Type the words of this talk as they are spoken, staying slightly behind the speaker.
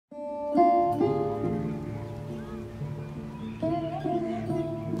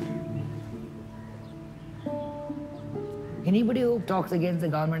Anybody who talks against the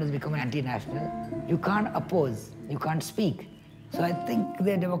government has become anti-national. You can't oppose, you can't speak. So I think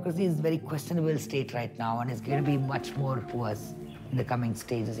their democracy is a very questionable state right now, and it's going to be much more worse in the coming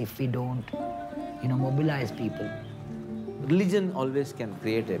stages if we don't, mobilize people. Religion always can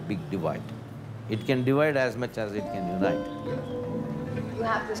create a big divide. It can divide as much as it can unite. You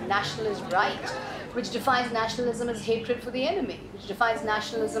have this nationalist right, which defines nationalism as hatred for the enemy, which defines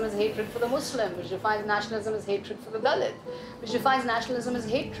nationalism as hatred for the Muslim, which defines nationalism as hatred for the Dalit, which defines nationalism as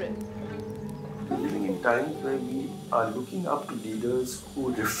hatred. We're living in times where we are looking up to leaders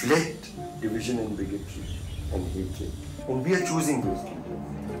who reflect division and bigotry and hatred. And we are choosing those leaders.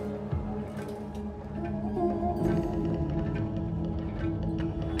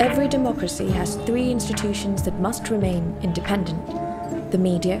 Every democracy has three institutions that must remain independent: the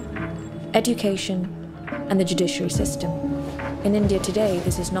media, education, and the judiciary system. In India today,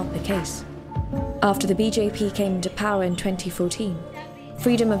 this is not the case. After the BJP came into power in 2014,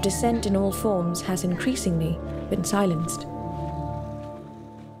 freedom of dissent in all forms has increasingly been silenced.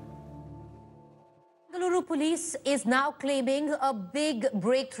 Police is now claiming a big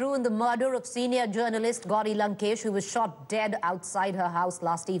breakthrough in the murder of senior journalist Gauri Lankesh, who was shot dead outside her house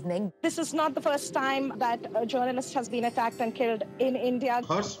last evening. This is not the first time that a journalist has been attacked and killed in India.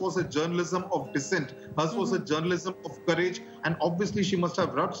 Hers was a journalism of dissent. Hers was a journalism of courage. And obviously she must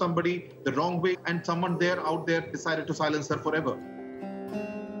have rubbed somebody the wrong way, and someone out there decided to silence her forever.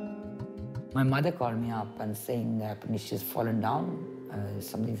 My mother called me up and saying that she's fallen down.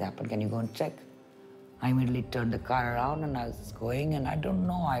 Something's happened. Can you go and check? I immediately turned the car around and I was going, and I don't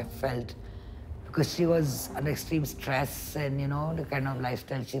know, I felt, because she was under extreme stress and, the kind of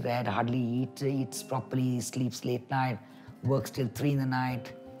lifestyle she led, hardly eats properly, sleeps late night, works till 3 in the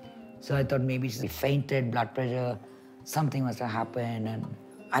night. So I thought maybe she fainted, blood pressure, something must have happened, and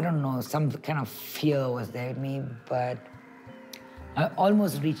I don't know, some kind of fear was there with me, but I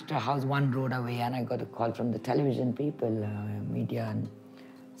almost reached her house one road away, and I got a call from the television people, media, and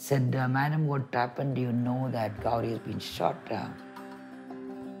said, Madam, what happened? Do you know that Gauri has been shot?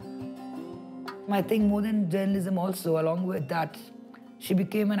 I think more than journalism also, along with that, she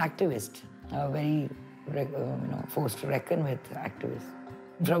became an activist, very forced to reckon with activists.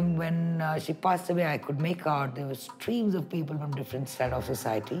 From when she passed away, I could make out there were streams of people from different strata of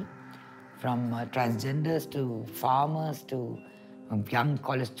society, from transgenders to farmers to young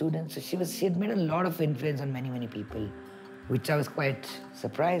college students. So she had made a lot of influence on many, many people, which I was quite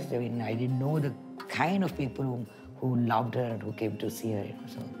surprised. I mean, I didn't know the kind of people who loved her and who came to see her.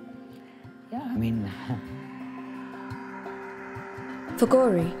 So, yeah, I mean. For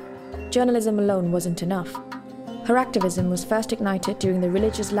Gauri, journalism alone wasn't enough. Her activism was first ignited during the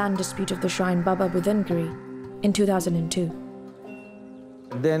religious land dispute of the shrine Baba Budangiri in 2002.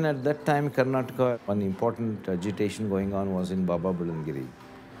 Then at that time, Karnataka, one important agitation going on was in Baba Budangiri.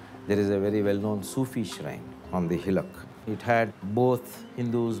 There is a very well-known Sufi shrine on the hillock. It had both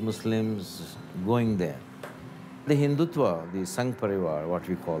Hindus, Muslims going there. The Hindutva, the Sangh Parivar, what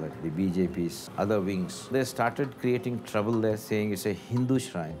we call it, the BJP's other wings, they started creating trouble there, saying it's a Hindu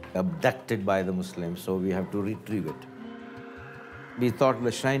shrine, abducted by the Muslims, so we have to retrieve it. We thought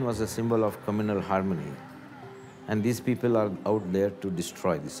the shrine was a symbol of communal harmony, and these people are out there to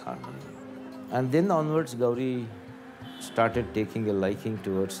destroy this harmony. And then onwards, Gauri started taking a liking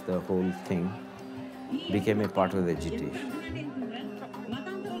towards the whole thing, became a part of the agitation.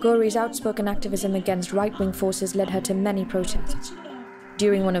 Gauri's outspoken activism against right-wing forces led her to many protests.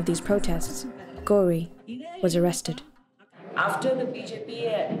 During one of these protests, Gauri was arrested. After the BJP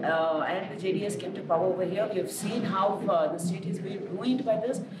and the JDS came to power over here, we have seen how the state has been ruined by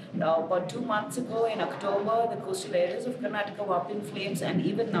this. About 2 months ago, in October, the coastal areas of Karnataka were up in flames, and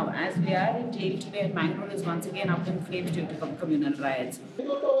even now, as we are in jail today, Mangalore is once again up in flames due to communal riots.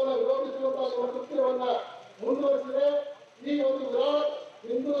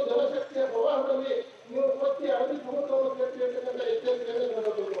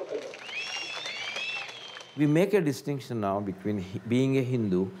 We make a distinction now between being a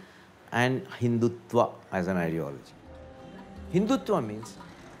Hindu and Hindutva as an ideology. Hindutva means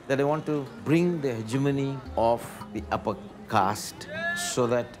that I want to bring the hegemony of the upper caste so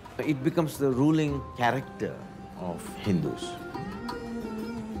that it becomes the ruling character of Hindus.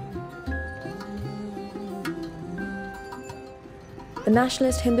 The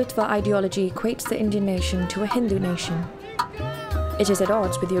nationalist Hindutva ideology equates the Indian nation to a Hindu nation. It is at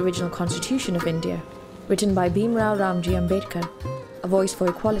odds with the original constitution of India, written by Bhimrao Ramji Ambedkar, a voice for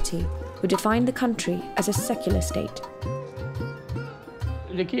equality, who defined the country as a secular state.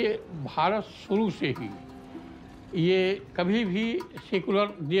 देखिए, भारत शुरू से ही ये कभी भी secular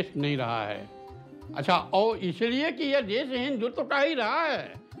देश नहीं रहा है. अच्छा, और इसलिए कि यह देश हिंदुत्व का ही रहा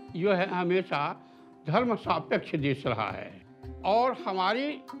है, यह है हमेशा धर्म सापेक्ष देश रहा है और हमारी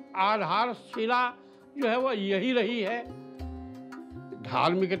आधारशिला जो है वह यही रही है।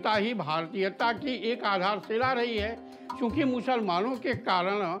 धार्मिकता ही भारतीयता की एक आधारशिला रही है, क्योंकि मुसलमानों के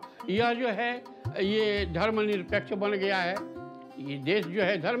कारण यह जो है ये धर्मनिरपेक्ष बन गया है, ये देश जो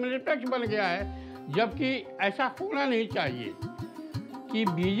है धर्मनिरपेक्ष बन गया है, जबकि ऐसा होना नहीं चाहिए कि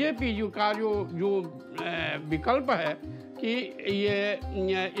बीजेपी का जो विकल्प है कि ये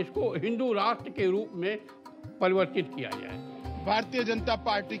इसको हिंदू राष्ट्र के रूप में परिवर्तित किया जाए। भारतीय जनता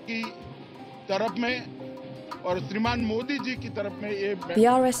पार्टी की तरफ में और श्रीमान मोदी जी की तरफ में ये The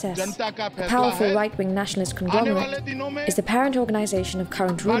RSS, a powerful right-wing nationalist conglomerate, is the parent organization of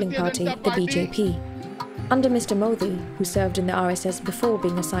current ruling party, the BJP. Under Mr. Modi, who served in the RSS before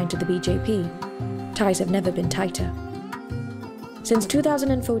being assigned to the BJP, ties have never been tighter. Since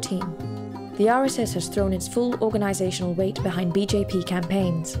 2014, the RSS has thrown its full organizational weight behind BJP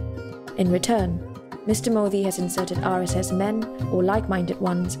campaigns. In return, Mr. Modi has inserted RSS men or like-minded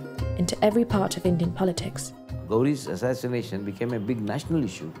ones into every part of Indian politics. Gauri's assassination became a big national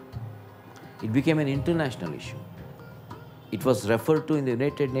issue. It became an international issue. It was referred to in the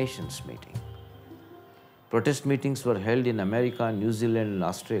United Nations meeting. Protest meetings were held in America, New Zealand, and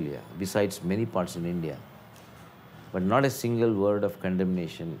Australia, besides many parts in India. But not a single word of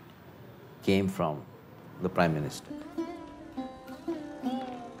condemnation came from the Prime Minister.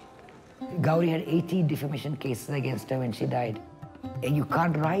 Gauri had 80 defamation cases against her when she died. You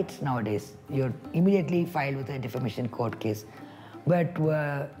can't write nowadays. You're immediately filed with a defamation court case. But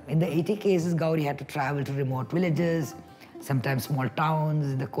in the 80 cases, Gauri had to travel to remote villages, sometimes small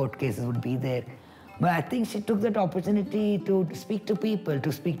towns. The court cases would be there. But I think she took that opportunity to speak to people,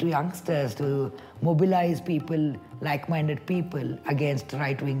 to speak to youngsters, to mobilize people, like-minded people against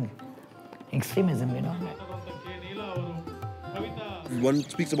right-wing extremism, you know. One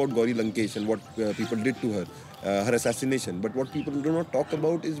speaks about Gauri Lankesh and what people did to her, her assassination. But what people do not talk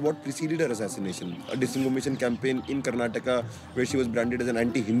about is what preceded her assassination. A disinformation campaign in Karnataka where she was branded as an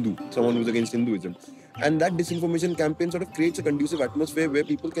anti-Hindu, someone who was against Hinduism. And that disinformation campaign sort of creates a conducive atmosphere where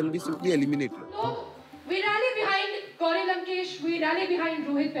people can be simply eliminated. So, we rally behind Gauri Lankesh, we rally behind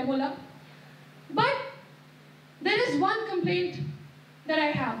Rohith Vemula. But there is one complaint that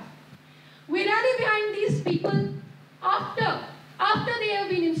I have. We rally behind these people after they have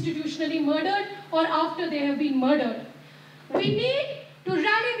been institutionally murdered or after they have been murdered. We need to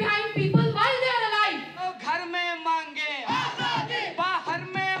rally behind people while they are alive. घर में मांगे आजादी, बाहर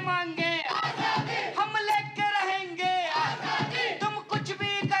में मांगे आजादी, हम लेके रहेंगे आजादी, तुम कुछ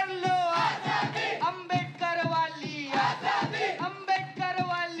भी कर लो आजादी, अम्बेडकर वाली आजादी, अम्बेडकर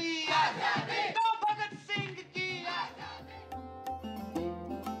वाली आजादी, तो भगत सिंह की आजादी.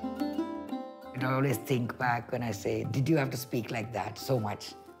 I always think back when I say, did you have to speak like that so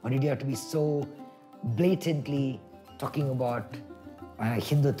much? Or did you have to be so blatantly talking about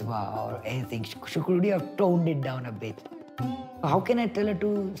Hindutva or anything? Could you have toned it down a bit? How can I tell her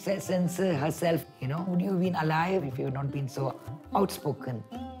to censor herself? You know, would you have been alive if you had not been so outspoken?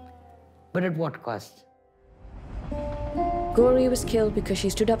 But at what cost? Gauri was killed because she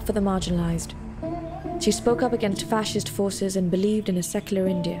stood up for the marginalized. She spoke up against fascist forces and believed in a secular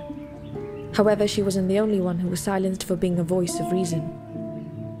India. However, she wasn't the only one who was silenced for being a voice of reason.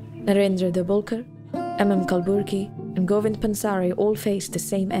 Narendra Dabholkar, M.M. Kalburgi, and Govind Pansari all faced the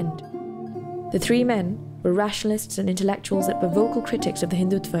same end. The three men were rationalists and intellectuals that were vocal critics of the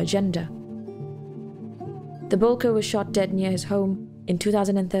Hindutva agenda. Dabholkar was shot dead near his home in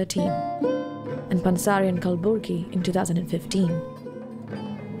 2013, and Pansari and Kalburgi in 2015.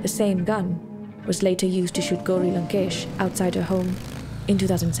 The same gun was later used to shoot Gauri Lankesh outside her home in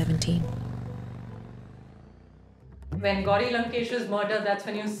 2017. When Gauri Lankesh was murdered, that's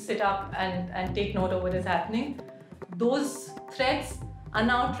when you sit up and take note of what is happening. Those threats are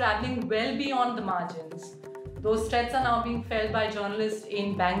now traveling well beyond the margins. Those threats are now being felt by journalists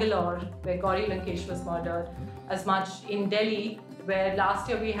in Bangalore, where Gauri Lankesh was murdered, as much in Delhi, where last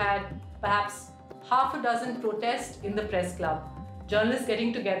year we had perhaps half a dozen protests in the press club. Journalists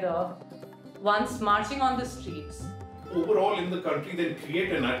getting together, once marching on the streets. Overall in the country, then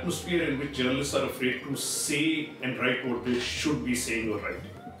create an atmosphere in which journalists are afraid to say and write what they should be saying or writing.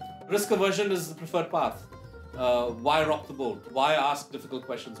 Risk aversion is the preferred path. Why rock the boat? Why ask difficult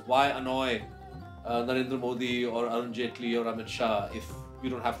questions? Why annoy Narendra Modi or Arun Jaitley or Amit Shah if you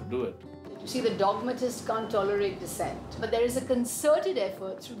don't have to do it? You see, the dogmatist can't tolerate dissent, but there is a concerted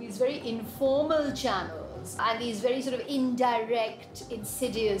effort through these very informal channels and these very sort of indirect,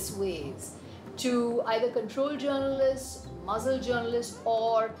 insidious ways to either control journalists, muzzle journalists,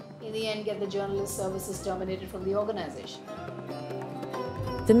 or in the end get the journalist services terminated from the organization.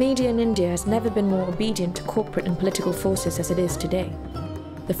 The media in India has never been more obedient to corporate and political forces as it is today.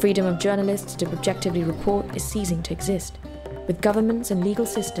 The freedom of journalists to objectively report is ceasing to exist, with governments and legal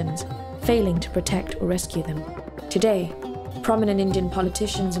systems failing to protect or rescue them. Today, prominent Indian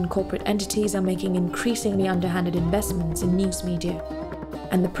politicians and corporate entities are making increasingly underhanded investments in news media,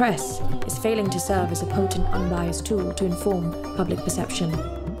 and the press is failing to serve as a potent, unbiased tool to inform public perception.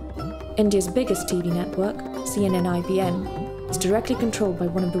 India's biggest TV network, CNN-IBN, is directly controlled by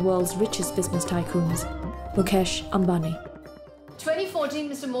one of the world's richest business tycoons, Mukesh Ambani. 2014,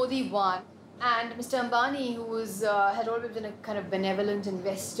 Mr. Modi won, and Mr. Ambani, who had always been a kind of benevolent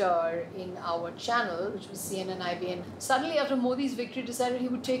investor in our channel, which was CNN-IBN, suddenly after Modi's victory decided he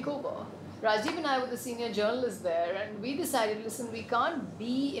would take over. Rajiv and I were the senior journalists there, and we decided, listen, we can't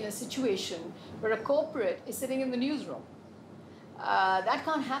be in a situation where a corporate is sitting in the newsroom. That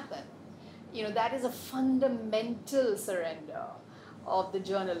can't happen. You know, that is a fundamental surrender of the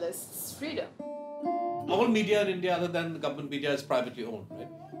journalist's freedom. All media in India, other than the government media, is privately owned, right?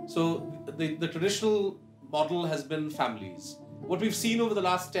 So the traditional model has been families. What we've seen over the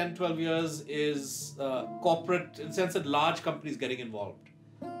last 10, 12 years is corporate, in the sense that large companies getting involved.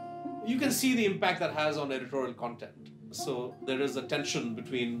 You can see the impact that has on editorial content. So there is a tension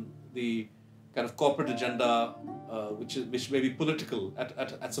between the kind of corporate agenda, which may be political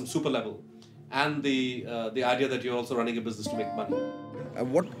at some super level, and the idea that you're also running a business to make money.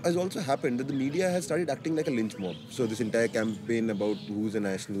 What has also happened that the media has started acting like a lynch mob. So this entire campaign about who's a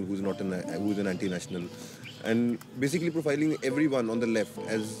national, who's not who's an anti-national, and basically profiling everyone on the left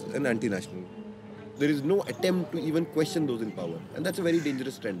as an anti-national. There is no attempt to even question those in power, and that's a very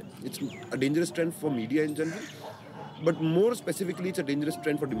dangerous trend. It's a dangerous trend for media in general, but more specifically, it's a dangerous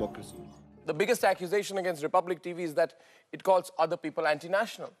trend for democracy. The biggest accusation against Republic TV is that it calls other people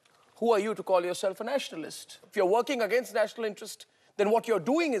anti-national. Who are you to call yourself a nationalist? If you're working against national interest, then what you're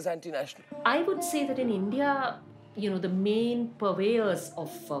doing is anti-national. I would say that in India, you know, the main purveyors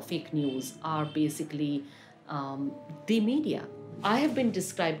of fake news are basically the media. I have been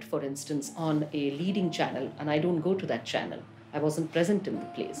described, for instance, on a leading channel, and I don't go to that channel. I wasn't present in the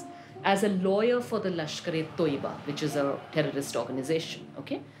place, as a lawyer for the Lashkar-e-Toiba, which is a terrorist organization,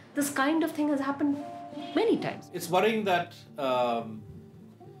 okay? This kind of thing has happened many times. It's worrying that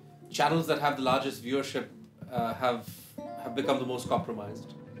channels that have the largest viewership have become the most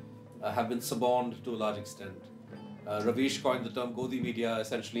compromised, have been suborned to a large extent. Ravish coined the term Godi media,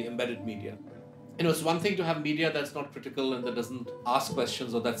 essentially embedded media. You know, it's one thing to have media that's not critical and that doesn't ask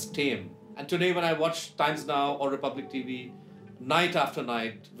questions or that's tame. And today when I watch Times Now or Republic TV, night after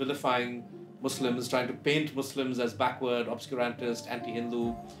night, vilifying Muslims, trying to paint Muslims as backward, obscurantist,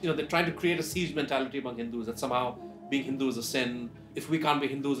 anti-Hindu. You know, they're trying to create a siege mentality among Hindus that somehow being Hindu is a sin. If we can't be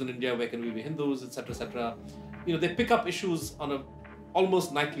Hindus in India, where can we be Hindus, etc., etc. You know, they pick up issues on an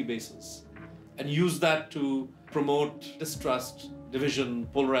almost nightly basis and use that to promote distrust, division,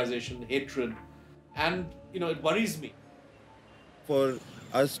 polarization, hatred. And, you know, it worries me. For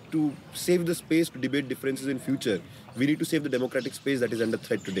us to save the space to debate differences in future, we need to save the democratic space that is under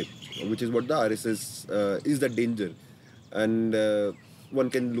threat today, which is what the RSS is the danger. And one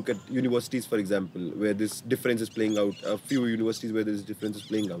can look at universities, for example, where this difference is playing out, a few universities where this difference is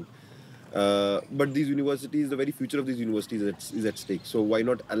playing out. But these universities, the very future of these universities is at stake. So why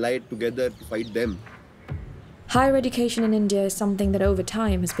not ally together to fight them? Higher education in India is something that over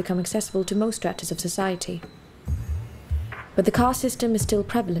time has become accessible to most stratas of society. But the caste system is still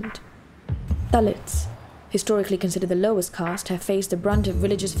prevalent. Dalits, historically considered the lowest caste, have faced the brunt of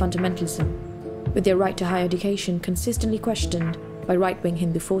religious fundamentalism, with their right to higher education consistently questioned by right-wing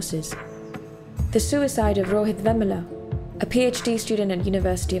Hindu forces. The suicide of Rohith Vemula, a PhD student at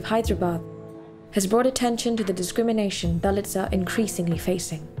University of Hyderabad, has brought attention to the discrimination Dalits are increasingly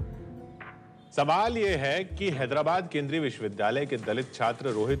facing. सवाल ये है कि हैदराबाद केंद्रीय विश्वविद्यालय के दलित छात्र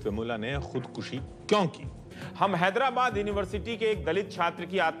रोहित वेमुला ने खुदकुशी क्यों की? हम हैदराबाद यूनिवर्सिटी के एक दलित छात्र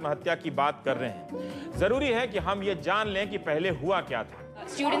की आत्महत्या की बात कर रहे हैं। जरूरी है कि हम ये जान लें कि पहले हुआ क्या था।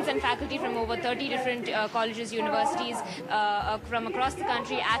 Students and faculty from over 30 different colleges, universities from across the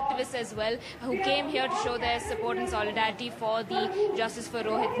country, activists as well, who came here to show their support and solidarity for the Justice for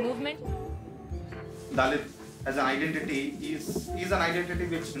Rohit movement. Dalit as an identity is an identity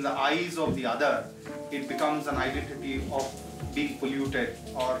which, in the eyes of the other, it becomes an identity of being polluted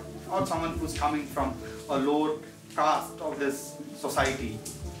or someone who's coming from a lower caste of this society.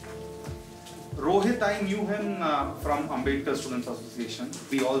 Rohit, I knew him from Ambedkar Students Association.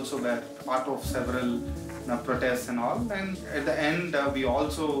 We also were part of several protests and all. And at the end, we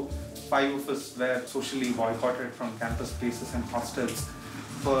also, 5 of us were socially boycotted from campus spaces and hostels.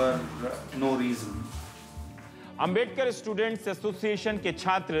 for no reason. Ambedkar students association के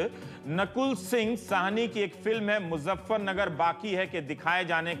छात्र नकुल सिंह साहनी की एक film है मुजफ्फरनगर बाकी है के दिखाए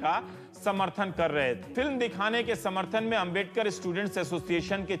जाने का समर्थन कर रहे थे। फिल्म दिखाने के समर्थन में अंबेडकर स्टूडेंट्स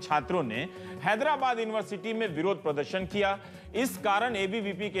एसोसिएशन के छात्रों ने हैदराबाद यूनिवर्सिटी में विरोध प्रदर्शन किया। इस कारण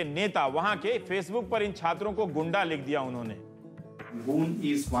एबीवीपी के नेता वहां के फेसबुक पर इन छात्रों को गुंडा लिख दिया उन्होंने। Goon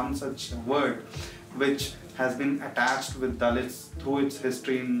is one such word which has been attached with Dalits through its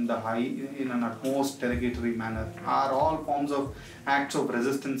history in an utmost derogatory manner. All forms of acts of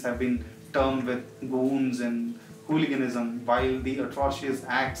resistance have been termed with goons and hooliganism, while the atrocious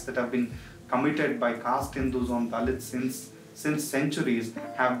acts that have been committed by caste Hindus on Dalits since centuries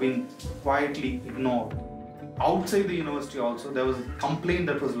have been quietly ignored. Outside the university also, there was a complaint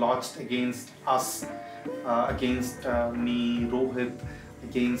that was lodged against us, against me, Rohit,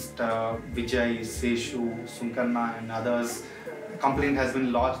 against Vijay, Seshu, Sunkarna and others. A complaint has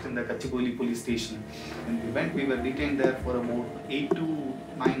been lodged in the Kachipoli police station. And we were detained there for about 8 to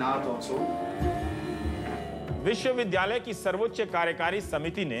 9 hours or so. विश्वविद्यालय की सर्वोच्च कार्यकारी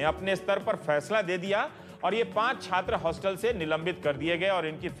समिति ने अपने स्तर पर फैसला दे दिया और ये 5 छात्र हॉस्टल से निलंबित कर दिए गए और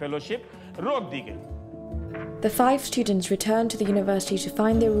इनकी फेलोशिप रोक दी गई। The 5 students returned to the university to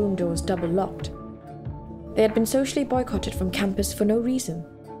find their room doors double locked. They had been socially boycotted from campus for no reason.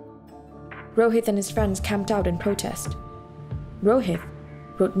 Rohit and his friends camped out in protest. Rohit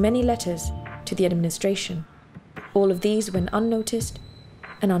wrote many letters to the administration. All of these went unnoticed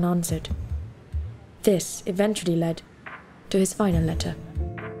and unanswered. This eventually led to his final letter.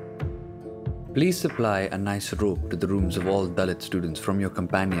 Please supply a nice robe to the rooms of all Dalit students from your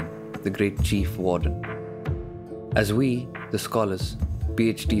companion, the great chief warden. As we, the scholars,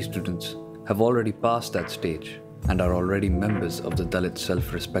 PhD students, have already passed that stage and are already members of the Dalit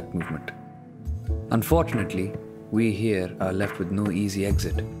self-respect movement. Unfortunately, we here are left with no easy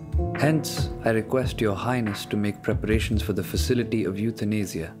exit. Hence, I request Your Highness to make preparations for the facility of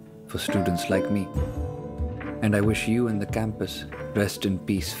euthanasia for students like me. And I wish you and the campus rest in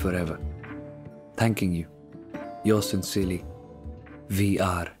peace forever. Thanking you. Yours sincerely,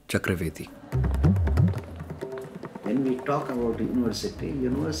 V.R. Chakravarti. When we talk about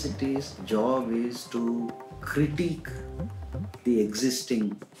university's job is to critique the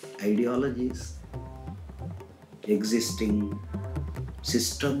existing ideologies, existing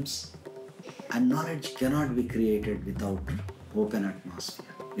systems, and knowledge cannot be created without open atmosphere,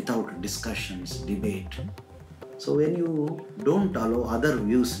 without discussions, debate. So when you don't allow other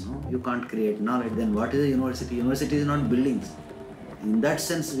views, you can't create knowledge, then what is a university? University is not buildings. In that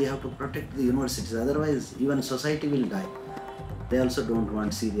sense, we have to protect the universities, otherwise even society will die. They also don't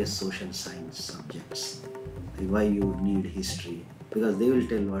want serious social science subjects. Why you need history? Because they will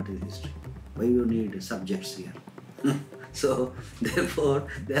tell what is history. Why you need subjects here? So therefore,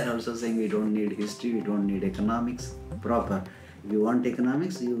 they are also saying we don't need history, we don't need economics proper. If you want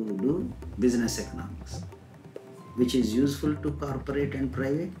economics, you do business economics, which is useful to corporate and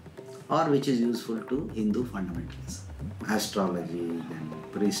private, or which is useful to Hindu fundamentalism. Astrology, then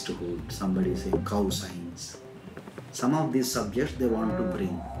priesthood, somebody say cow science. Some of these subjects they want to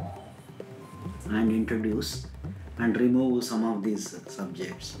bring and introduce and remove some of these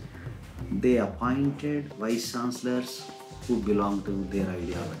subjects. They appointed vice chancellors who belong to their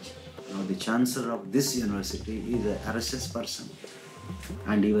ideology. Now the chancellor of this university is an RSS person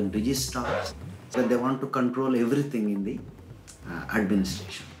and even registrars. So they want to control everything in the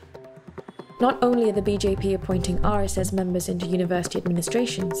administration. Not only are the BJP appointing RSS members into university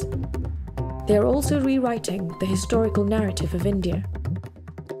administrations, they are also rewriting the historical narrative of India.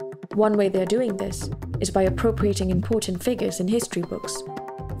 One way they are doing this is by appropriating important figures in history books.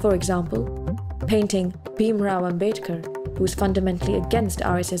 For example, painting Bhimrao Ambedkar, who is fundamentally against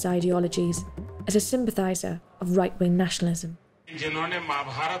RSS ideologies, as a sympathizer of right-wing nationalism. जिन्होंने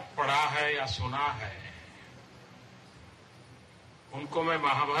महाभारत पढ़ा है या सुना है, उनको मैं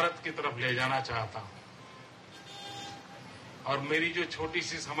महाभारत की तरफ ले जाना चाहता हूं। और मेरी जो छोटी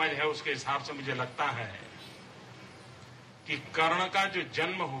सी समझ है उसके हिसाब से मुझे लगता है कि कर्ण का जो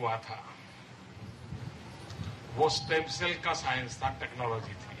जन्म हुआ था वो स्टेम सेल का साइंस था,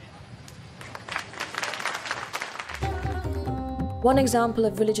 टेक्नोलॉजी थी। One example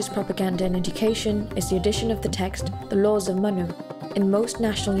of religious propaganda in education is the addition of the text, The Laws of Manu, in most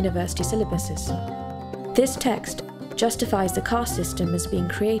national university syllabuses. This text justifies the caste system as being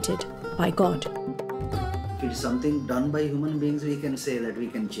created by God. If it is something done by human beings, we can say that we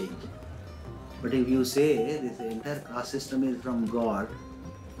can change. But if you say this entire caste system is from God,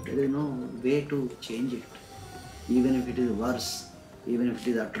 there is no way to change it. Even if it is worse, even if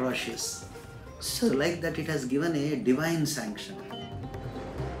it is atrocious. So like that it has given a divine sanction.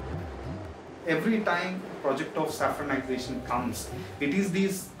 every time project of saffronization comes, it is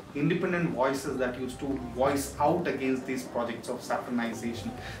these independent voices that used to voice out against these projects of saffronization,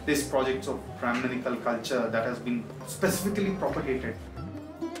 these projects of Brahminical culture that has been specifically propagated.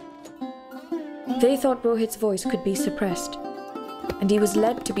 They thought Rohit's voice could be suppressed, and he was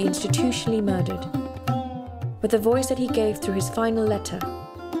led to be institutionally murdered. But the voice that he gave through his final letter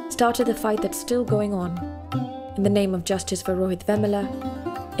started the fight that's still going on, in the name of justice for Rohith Vemula,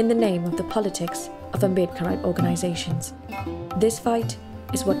 in the name of the politics of Ambedkarite organizations. This fight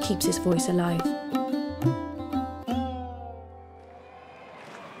is what keeps his voice alive.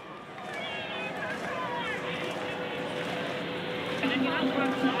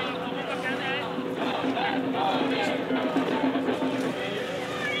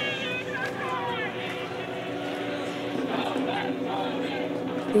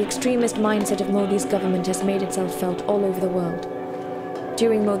 The extremist mindset of Modi's government has made itself felt all over the world.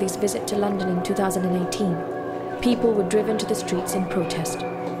 During Modi's visit to London in 2018, people were driven to the streets in protest.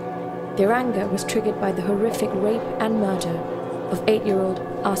 Their anger was triggered by the horrific rape and murder of 8-year-old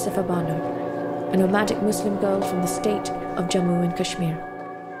Asifa Bano, a nomadic Muslim girl from the state of Jammu and Kashmir.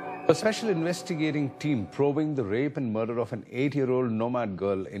 A special investigating team probing the rape and murder of an 8-year-old nomad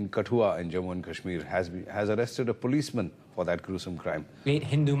girl in Kathua in Jammu and Kashmir has arrested a policeman for that gruesome crime. 8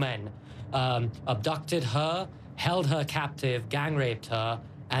 Hindu men abducted her, held her captive, gang raped her,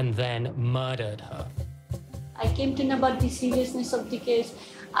 and then murdered her. I came to know about the seriousness of the case.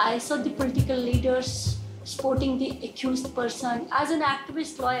 I saw the political leaders supporting the accused person. As an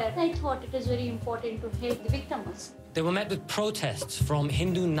activist lawyer, I thought it is very important to help the victims. They were met with protests from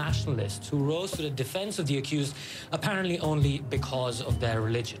Hindu nationalists who rose to the defense of the accused, apparently only because of their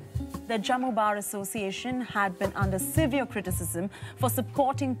religion. The Jammu Bar Association had been under severe criticism for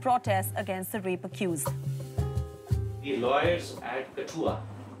supporting protests against the rape accused. The lawyers at Kathua,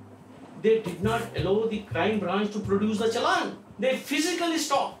 they did not allow the crime branch to produce the challan. They physically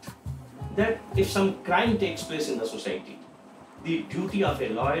stopped. That if some crime takes place in the society, the duty of a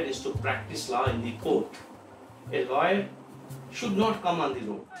lawyer is to practice law in the court. A lawyer should not come on the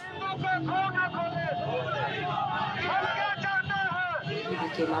road. People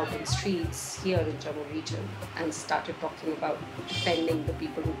came out in streets here in Jammu region and started talking about defending the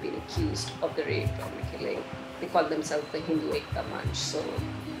people who've been accused of the rape and the killing. They call themselves the Hindu Ekta Manch. So,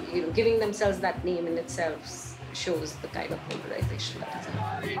 giving themselves that name in itself shows the kind of polarization that is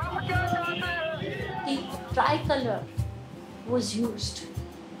happening. The tricolor was used.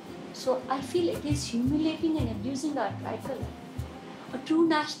 So I feel it is humiliating and abusing our tricolor. A true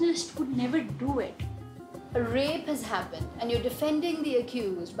nationalist would never do it. A rape has happened and you're defending the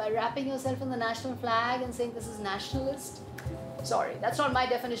accused by wrapping yourself in the national flag and saying this is nationalist? Sorry, that's not my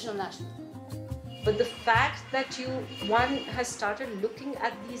definition of nationalism. But the fact that one has started looking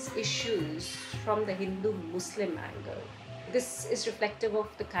at these issues from the Hindu-Muslim angle, this is reflective of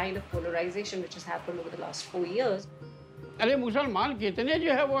the kind of polarization which has happened over the last 4 years. अरे मुसलमान कितने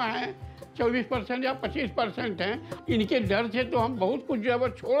जो है वो हैं 24% या 25% हैं इनके डर से तो हम बहुत कुछ जो है वो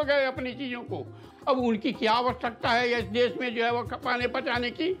छोड़ गए अपनी चीज़ों को अब उनकी क्या आवश्यकता है इस देश में जो है वो खपाने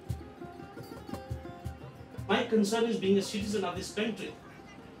पचाने की My concern is being a citizen of this country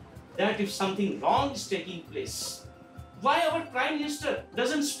that if something wrong is taking place, why our Prime Minister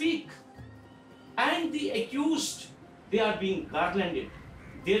doesn't speak? And the accused, they are being garlanded,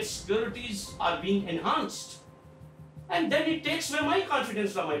 their securities are being enhanced. And then it takes away my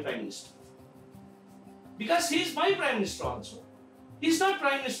confidence from my Prime Minister. Because he is my Prime Minister also. He is not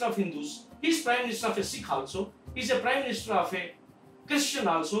Prime Minister of Hindus, he is Prime Minister of a Sikh also, he is a Prime Minister of a Christian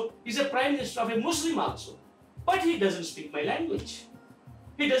also, he is a Prime Minister of a Muslim also. But he doesn't speak my language.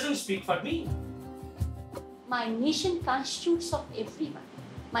 He doesn't speak for me. My nation constitutes of everyone.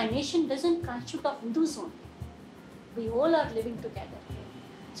 My nation doesn't constitute of Hindus only. We all are living together.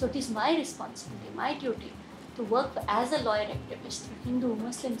 So it is my responsibility, my duty to work as a lawyer activist for Hindu,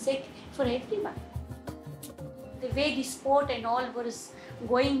 Muslim, Sikh, for everyone. The way the sport and all was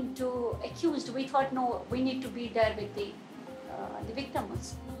going to accused, we thought, no, we need to be there with the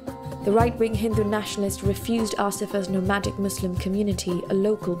victims. The right-wing Hindu nationalists refused Asifa's nomadic Muslim community a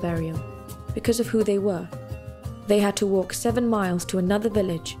local burial because of who they were. They had to walk 7 miles to another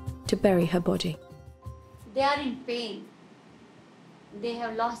village to bury her body. They are in pain. They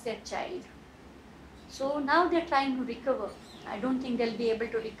have lost their child. So now they're trying to recover. I don't think they'll be able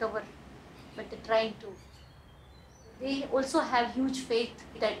to recover, but they're trying to. They also have huge faith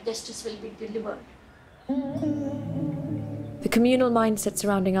that justice will be delivered. The communal mindset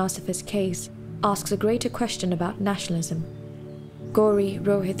surrounding Asifa's case asks a greater question about nationalism. Gauri,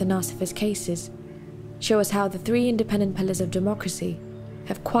 Rohit and Asifa's cases show us how the 3 independent pillars of democracy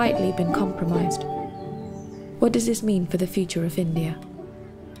have quietly been compromised. What does this mean for the future of India?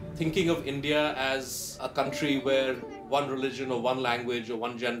 Thinking of India as a country where one religion or one language or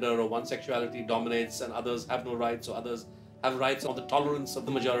one gender or one sexuality dominates and others have no rights or others have rights, or the tolerance of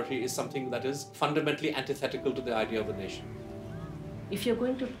the majority, is something that is fundamentally antithetical to the idea of a nation. If you're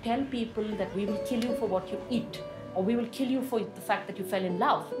going to tell people that we will kill you for what you eat, or we will kill you for the fact that you fell in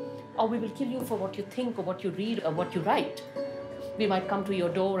love, or we will kill you for what you think or what you read or what you write, we might come to your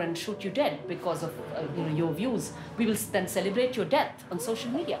door and shoot you dead because of your views. We will then celebrate your death on social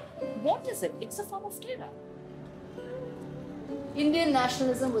media. What is it? It's a form of terror. Indian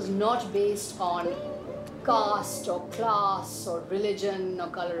nationalism was not based on caste or class or religion or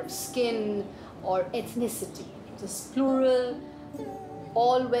color of skin or ethnicity. It was plural,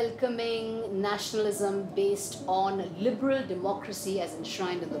 all-welcoming nationalism based on liberal democracy as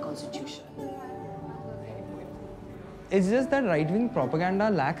enshrined in the constitution. It's just that right-wing propaganda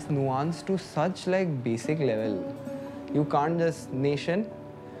lacks nuance to such basic level. You can't just nation,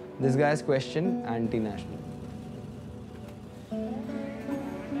 this guy's question, anti-national.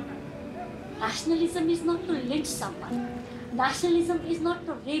 Nationalism is not to lynch someone. Nationalism is not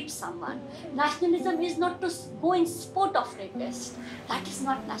to rape someone. Nationalism is not to go in sport of rapists. That is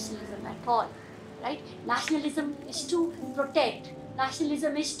not nationalism at all, right? Nationalism is to protect.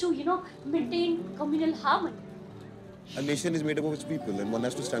 Nationalism is to, maintain communal harmony. A nation is made up of its people and one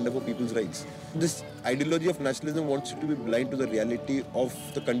has to stand up for people's rights. This ideology of nationalism wants you to be blind to the reality of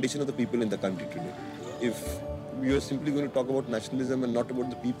the condition of the people in the country today. If we are simply going to talk about nationalism and not about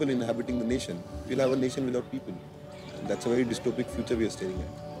the people inhabiting the nation, we'll have a nation without people. And that's a very dystopic future we are staring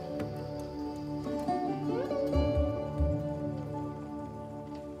at.